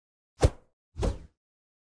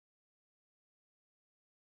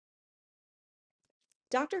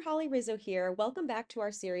Dr. Holly Rizzo here. Welcome back to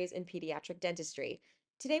our series in pediatric dentistry.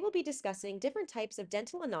 Today we'll be discussing different types of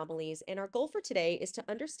dental anomalies, and our goal for today is to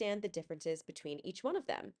understand the differences between each one of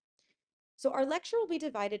them. So our lecture will be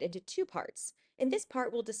divided into two parts. In this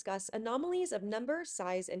part, we'll discuss anomalies of number,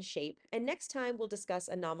 size, and shape, and next time we'll discuss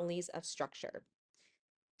anomalies of structure.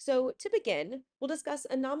 So to begin, we'll discuss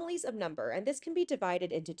anomalies of number, and this can be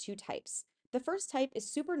divided into two types. The first type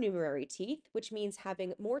is supernumerary teeth, which means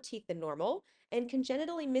having more teeth than normal, and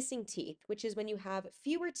congenitally missing teeth, which is when you have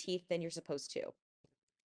fewer teeth than you're supposed to.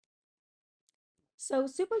 So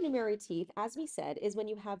supernumerary teeth, as we said, is when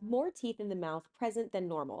you have more teeth in the mouth present than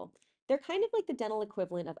normal. They're kind of like the dental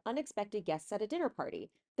equivalent of unexpected guests at a dinner party.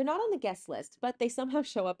 They're not on the guest list, but they somehow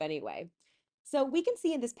show up anyway. So we can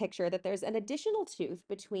see in this picture that there's an additional tooth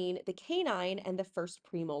between the canine and the first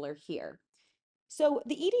premolar here. So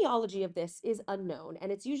the etiology of this is unknown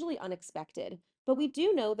and it's usually unexpected, but we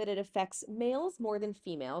do know that it affects males more than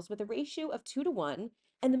females with a ratio of 2 to 1,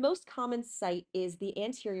 and the most common site is the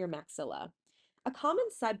anterior maxilla. A common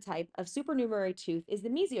subtype of supernumerary tooth is the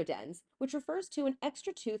mesiodens, which refers to an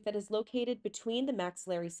extra tooth that is located between the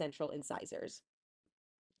maxillary central incisors.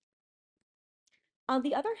 On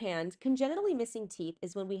the other hand, congenitally missing teeth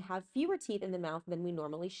is when we have fewer teeth in the mouth than we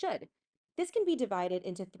normally should. This can be divided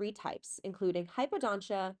into three types, including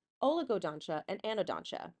hypodontia, oligodontia, and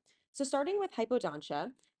anodontia. So starting with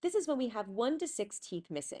hypodontia, this is when we have 1 to 6 teeth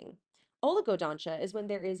missing. Oligodontia is when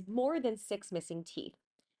there is more than 6 missing teeth.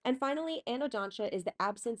 And finally, anodontia is the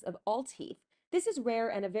absence of all teeth. This is rare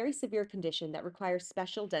and a very severe condition that requires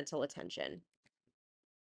special dental attention.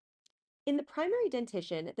 In the primary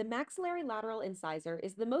dentition, the maxillary lateral incisor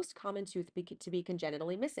is the most common tooth to be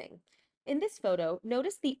congenitally missing. In this photo,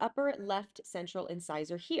 notice the upper left central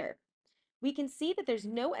incisor here. We can see that there's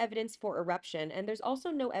no evidence for eruption, and there's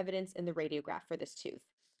also no evidence in the radiograph for this tooth.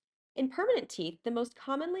 In permanent teeth, the most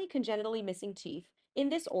commonly congenitally missing teeth, in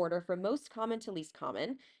this order from most common to least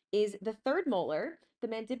common, is the third molar, the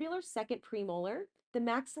mandibular second premolar, the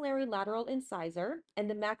maxillary lateral incisor, and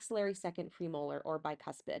the maxillary second premolar or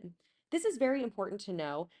bicuspid. This is very important to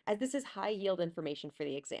know as this is high yield information for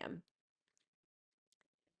the exam.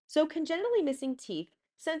 So congenitally missing teeth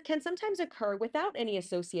can sometimes occur without any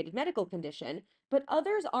associated medical condition, but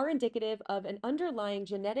others are indicative of an underlying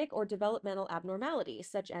genetic or developmental abnormality,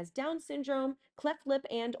 such as Down syndrome, cleft lip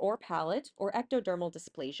and or palate, or ectodermal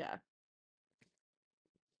dysplasia.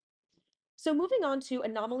 So moving on to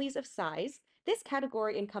anomalies of size, this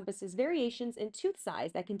category encompasses variations in tooth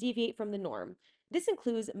size that can deviate from the norm. This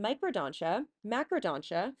includes microdontia,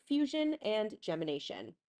 macrodontia, fusion, and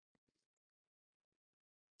gemination.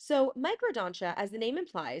 So, microdontia, as the name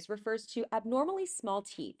implies, refers to abnormally small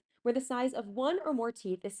teeth, where the size of one or more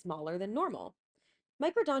teeth is smaller than normal.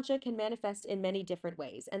 Microdontia can manifest in many different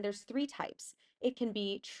ways, and there's three types. It can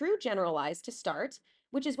be true generalized to start,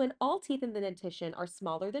 which is when all teeth in the dentition are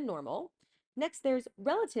smaller than normal. Next, there's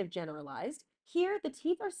relative generalized. Here, the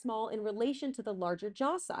teeth are small in relation to the larger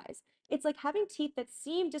jaw size. It's like having teeth that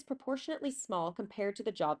seem disproportionately small compared to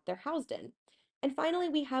the jaw that they're housed in. And finally,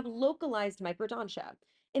 we have localized microdontia.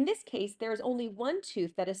 In this case, there is only one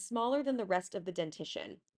tooth that is smaller than the rest of the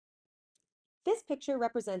dentition. This picture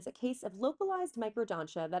represents a case of localized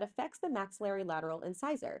microdontia that affects the maxillary lateral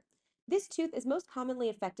incisor. This tooth is most commonly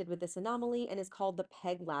affected with this anomaly and is called the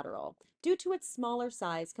peg lateral, due to its smaller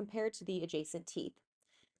size compared to the adjacent teeth.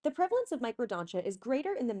 The prevalence of microdontia is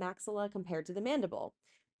greater in the maxilla compared to the mandible.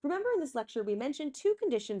 Remember in this lecture we mentioned two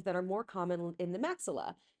conditions that are more common in the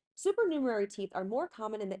maxilla. Supernumerary teeth are more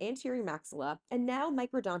common in the anterior maxilla, and now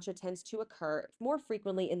microdontia tends to occur more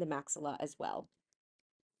frequently in the maxilla as well.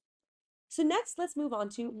 So next, let's move on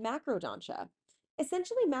to macrodontia.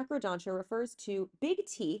 Essentially, macrodontia refers to big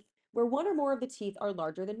teeth where one or more of the teeth are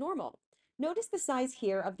larger than normal. Notice the size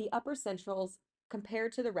here of the upper centrals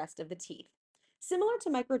compared to the rest of the teeth. Similar to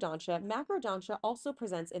microdontia, macrodontia also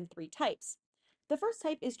presents in three types. The first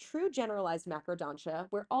type is true generalized macrodontia,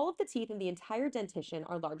 where all of the teeth in the entire dentition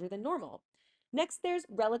are larger than normal. Next, there's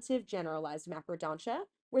relative generalized macrodontia,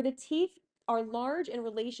 where the teeth are large in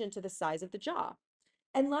relation to the size of the jaw.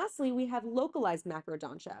 And lastly, we have localized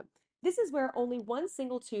macrodontia. This is where only one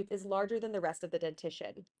single tooth is larger than the rest of the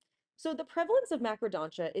dentition. So the prevalence of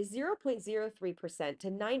macrodontia is 0.03% to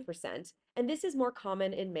 9%, and this is more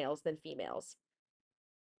common in males than females.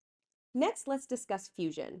 Next, let's discuss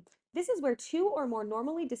fusion. This is where two or more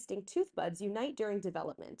normally distinct tooth buds unite during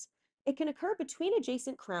development. It can occur between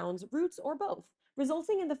adjacent crowns, roots, or both,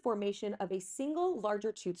 resulting in the formation of a single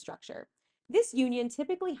larger tooth structure. This union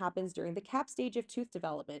typically happens during the cap stage of tooth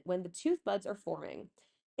development when the tooth buds are forming.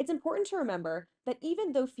 It's important to remember that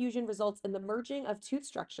even though fusion results in the merging of tooth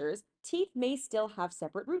structures, teeth may still have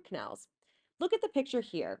separate root canals. Look at the picture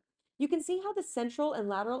here. You can see how the central and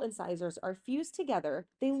lateral incisors are fused together.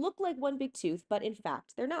 They look like one big tooth, but in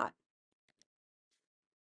fact, they're not.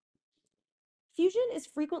 Fusion is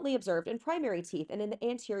frequently observed in primary teeth and in the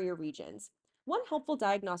anterior regions. One helpful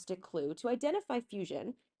diagnostic clue to identify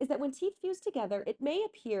fusion is that when teeth fuse together, it may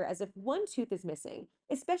appear as if one tooth is missing,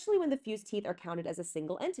 especially when the fused teeth are counted as a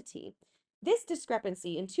single entity. This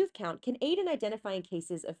discrepancy in tooth count can aid in identifying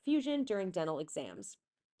cases of fusion during dental exams.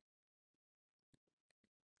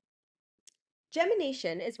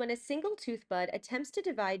 Gemination is when a single tooth bud attempts to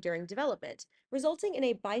divide during development, resulting in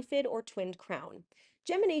a bifid or twinned crown.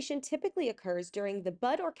 Gemination typically occurs during the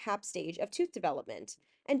bud or cap stage of tooth development,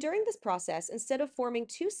 and during this process, instead of forming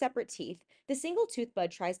two separate teeth, the single tooth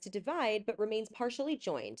bud tries to divide but remains partially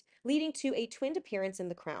joined, leading to a twinned appearance in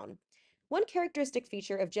the crown. One characteristic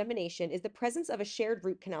feature of gemination is the presence of a shared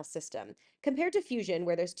root canal system, compared to fusion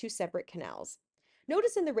where there's two separate canals.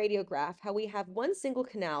 Notice in the radiograph how we have one single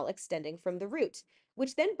canal extending from the root,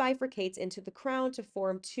 which then bifurcates into the crown to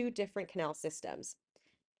form two different canal systems.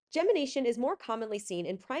 Gemination is more commonly seen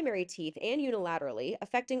in primary teeth and unilaterally,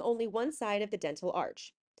 affecting only one side of the dental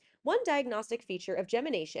arch. One diagnostic feature of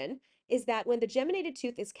gemination is that when the geminated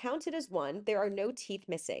tooth is counted as one, there are no teeth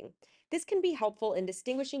missing. This can be helpful in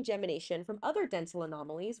distinguishing gemination from other dental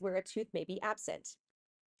anomalies where a tooth may be absent.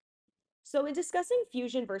 So in discussing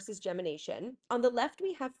fusion versus gemination, on the left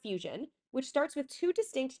we have fusion, which starts with two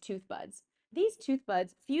distinct tooth buds. These tooth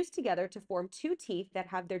buds fuse together to form two teeth that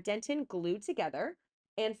have their dentin glued together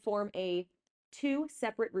and form two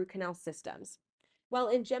separate root canal systems. While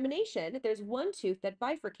in gemination, there's one tooth that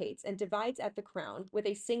bifurcates and divides at the crown with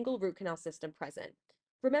a single root canal system present.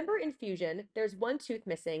 Remember, in fusion, there's one tooth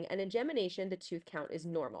missing, and in gemination, the tooth count is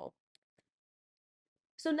normal.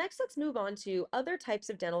 So next, let's move on to other types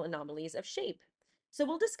of dental anomalies of shape. So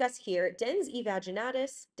we'll discuss here dens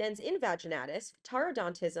evaginatus, dens invaginatus,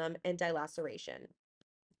 taurodontism, and dilaceration.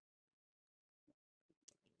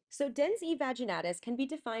 So dens evaginatus can be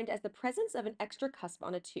defined as the presence of an extra cusp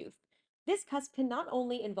on a tooth. This cusp can not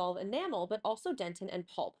only involve enamel, but also dentin and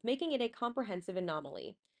pulp, making it a comprehensive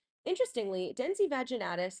anomaly. Interestingly, dens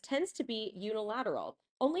evaginatus tends to be unilateral,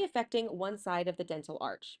 only affecting one side of the dental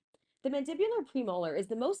arch. The mandibular premolar is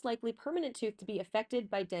the most likely permanent tooth to be affected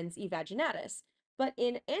by dens evaginatus, but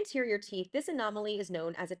in anterior teeth, this anomaly is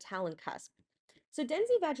known as a talon cusp. So dens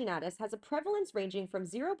evaginatus has a prevalence ranging from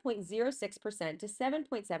 0.06% to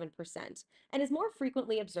 7.7% and is more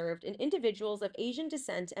frequently observed in individuals of Asian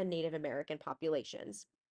descent and Native American populations.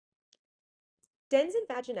 Dens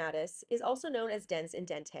invaginatus is also known as dens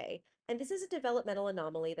indentae, and this is a developmental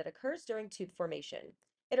anomaly that occurs during tooth formation.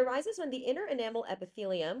 It arises when the inner enamel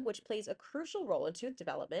epithelium, which plays a crucial role in tooth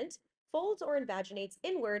development, folds or invaginates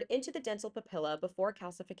inward into the dental papilla before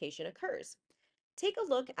calcification occurs. Take a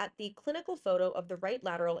look at the clinical photo of the right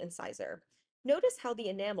lateral incisor. Notice how the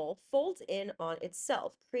enamel folds in on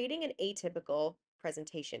itself, creating an atypical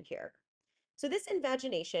presentation here. So this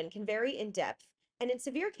invagination can vary in depth, and in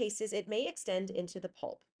severe cases, it may extend into the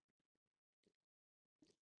pulp.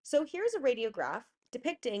 So here's a radiograph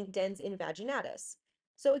depicting dens invaginatus.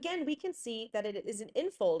 So again, we can see that it is an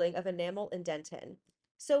infolding of enamel and dentin.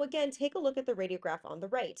 So again, take a look at the radiograph on the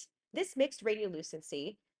right. This mixed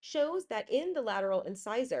radiolucency shows that in the lateral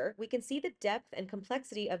incisor, we can see the depth and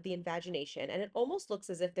complexity of the invagination, and it almost looks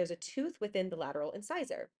as if there's a tooth within the lateral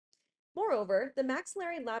incisor. Moreover, the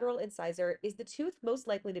maxillary lateral incisor is the tooth most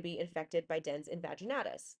likely to be infected by dens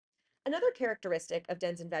invaginatus. Another characteristic of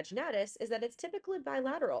dens invaginatus is that it's typically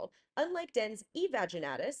bilateral, unlike dens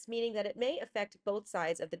evaginatus, meaning that it may affect both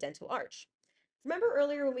sides of the dental arch. Remember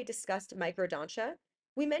earlier when we discussed microdontia?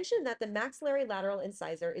 We mentioned that the maxillary lateral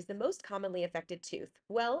incisor is the most commonly affected tooth.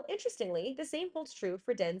 Well, interestingly, the same holds true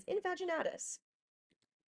for dens invaginatus.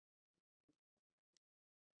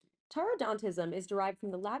 Taurodontism is derived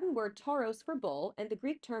from the Latin word tauros for bull and the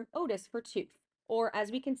Greek term otis for tooth, or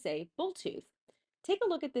as we can say, bull tooth. Take a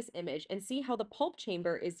look at this image and see how the pulp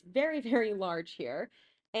chamber is very, very large here,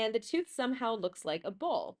 and the tooth somehow looks like a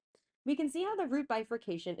bull. We can see how the root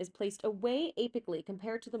bifurcation is placed away apically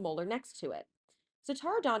compared to the molar next to it. So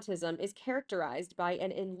taurodontism is characterized by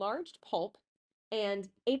an enlarged pulp and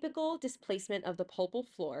apical displacement of the pulpal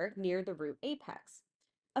floor near the root apex.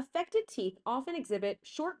 Affected teeth often exhibit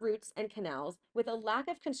short roots and canals with a lack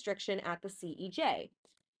of constriction at the CEJ.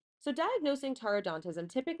 So diagnosing taurodontism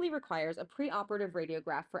typically requires a preoperative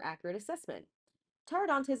radiograph for accurate assessment.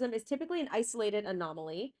 Taurodontism is typically an isolated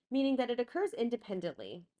anomaly, meaning that it occurs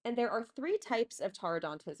independently, and there are three types of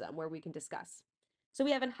taurodontism where we can discuss. So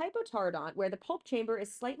we have an hypotaurodont where the pulp chamber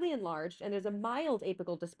is slightly enlarged and there's a mild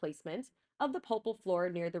apical displacement of the pulpal floor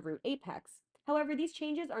near the root apex. However, these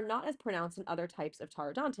changes are not as pronounced in other types of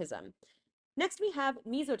taurodontism. Next, we have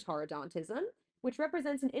mesotaurodontism, which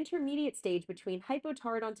represents an intermediate stage between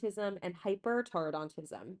hypotaurodontism and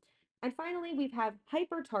hypertaurodontism. And finally, we have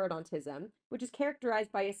hypertaurodontism, which is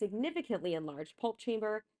characterized by a significantly enlarged pulp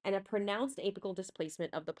chamber and a pronounced apical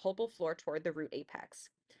displacement of the pulpal floor toward the root apex.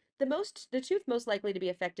 The tooth most likely to be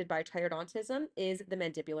affected by taurodontism is the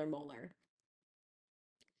mandibular molar.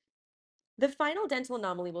 The final dental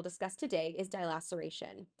anomaly we'll discuss today is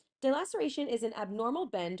dilaceration. Dilaceration is an abnormal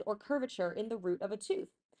bend or curvature in the root of a tooth.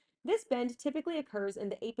 This bend typically occurs in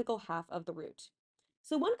the apical half of the root.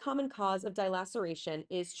 So one common cause of dilaceration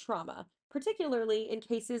is trauma, particularly in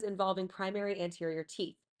cases involving primary anterior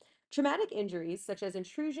teeth. Traumatic injuries such as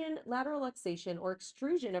intrusion, lateral luxation, or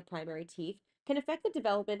extrusion of primary teeth can affect the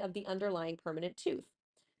development of the underlying permanent tooth.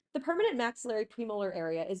 The permanent maxillary premolar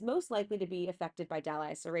area is most likely to be affected by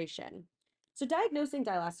dilaceration. So diagnosing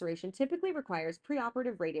dilaceration typically requires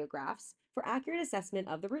preoperative radiographs for accurate assessment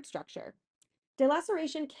of the root structure.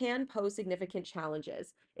 Dilaceration can pose significant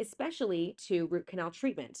challenges, especially to root canal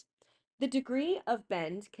treatment. The degree of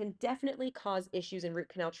bend can definitely cause issues in root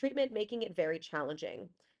canal treatment, making it very challenging.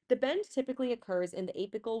 The bend typically occurs in the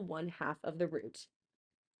apical one half of the root.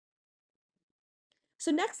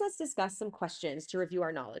 So next, let's discuss some questions to review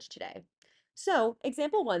our knowledge today. So,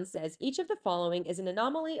 example 1 says, each of the following is an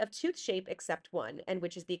anomaly of tooth shape except one, and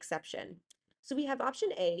which is the exception? So we have option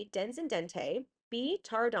A, dens and dentae, B,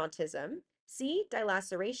 taurodontism, C,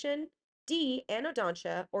 dilaceration, D,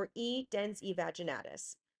 anodontia, or E, dens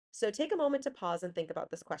evaginatus. So take a moment to pause and think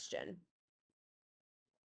about this question.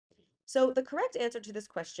 So the correct answer to this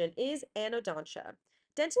question is anodontia.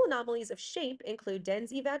 Dental anomalies of shape include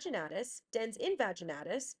dens evaginatus, dens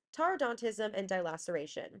invaginatus, taurodontism, and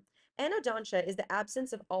dilaceration. Anodontia is the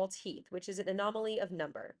absence of all teeth, which is an anomaly of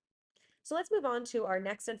number. So let's move on to our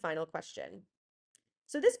next and final question.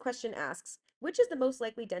 So this question asks, which is the most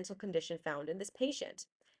likely dental condition found in this patient?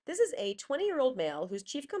 This is a 20-year-old male whose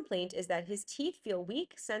chief complaint is that his teeth feel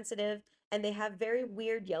weak, sensitive, and they have very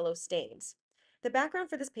weird yellow stains. The background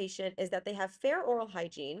for this patient is that they have fair oral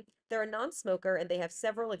hygiene, they're a non-smoker, and they have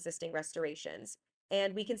several existing restorations.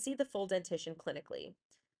 And we can see the full dentition clinically.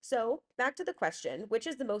 So back to the question, which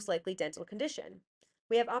is the most likely dental condition?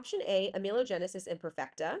 We have option A, amelogenesis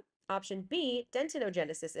imperfecta, option B,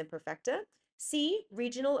 dentinogenesis imperfecta, C,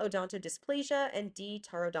 regional odontodysplasia, and D,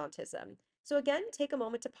 taurodontism. So again, take a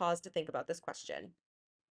moment to pause to think about this question.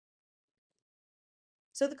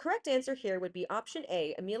 So the correct answer here would be option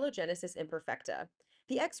A, amelogenesis imperfecta.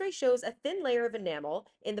 The X-ray shows a thin layer of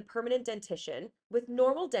enamel in the permanent dentition with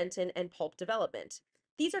normal dentin and pulp development.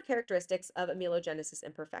 These are characteristics of amelogenesis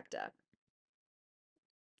imperfecta.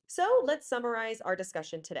 So let's summarize our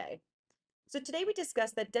discussion today. So today we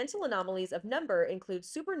discussed that dental anomalies of number include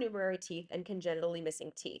supernumerary teeth and congenitally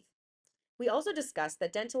missing teeth. We also discussed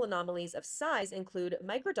that dental anomalies of size include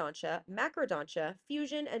microdontia, macrodontia,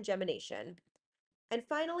 fusion, and gemination. And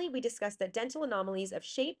finally, we discussed that dental anomalies of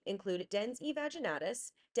shape include dens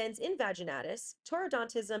evaginatus, dens invaginatus,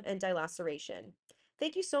 taurodontism, and dilaceration.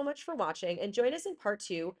 Thank you so much for watching, and join us in part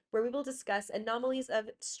 2, where we will discuss anomalies of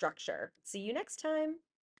structure. See you next time!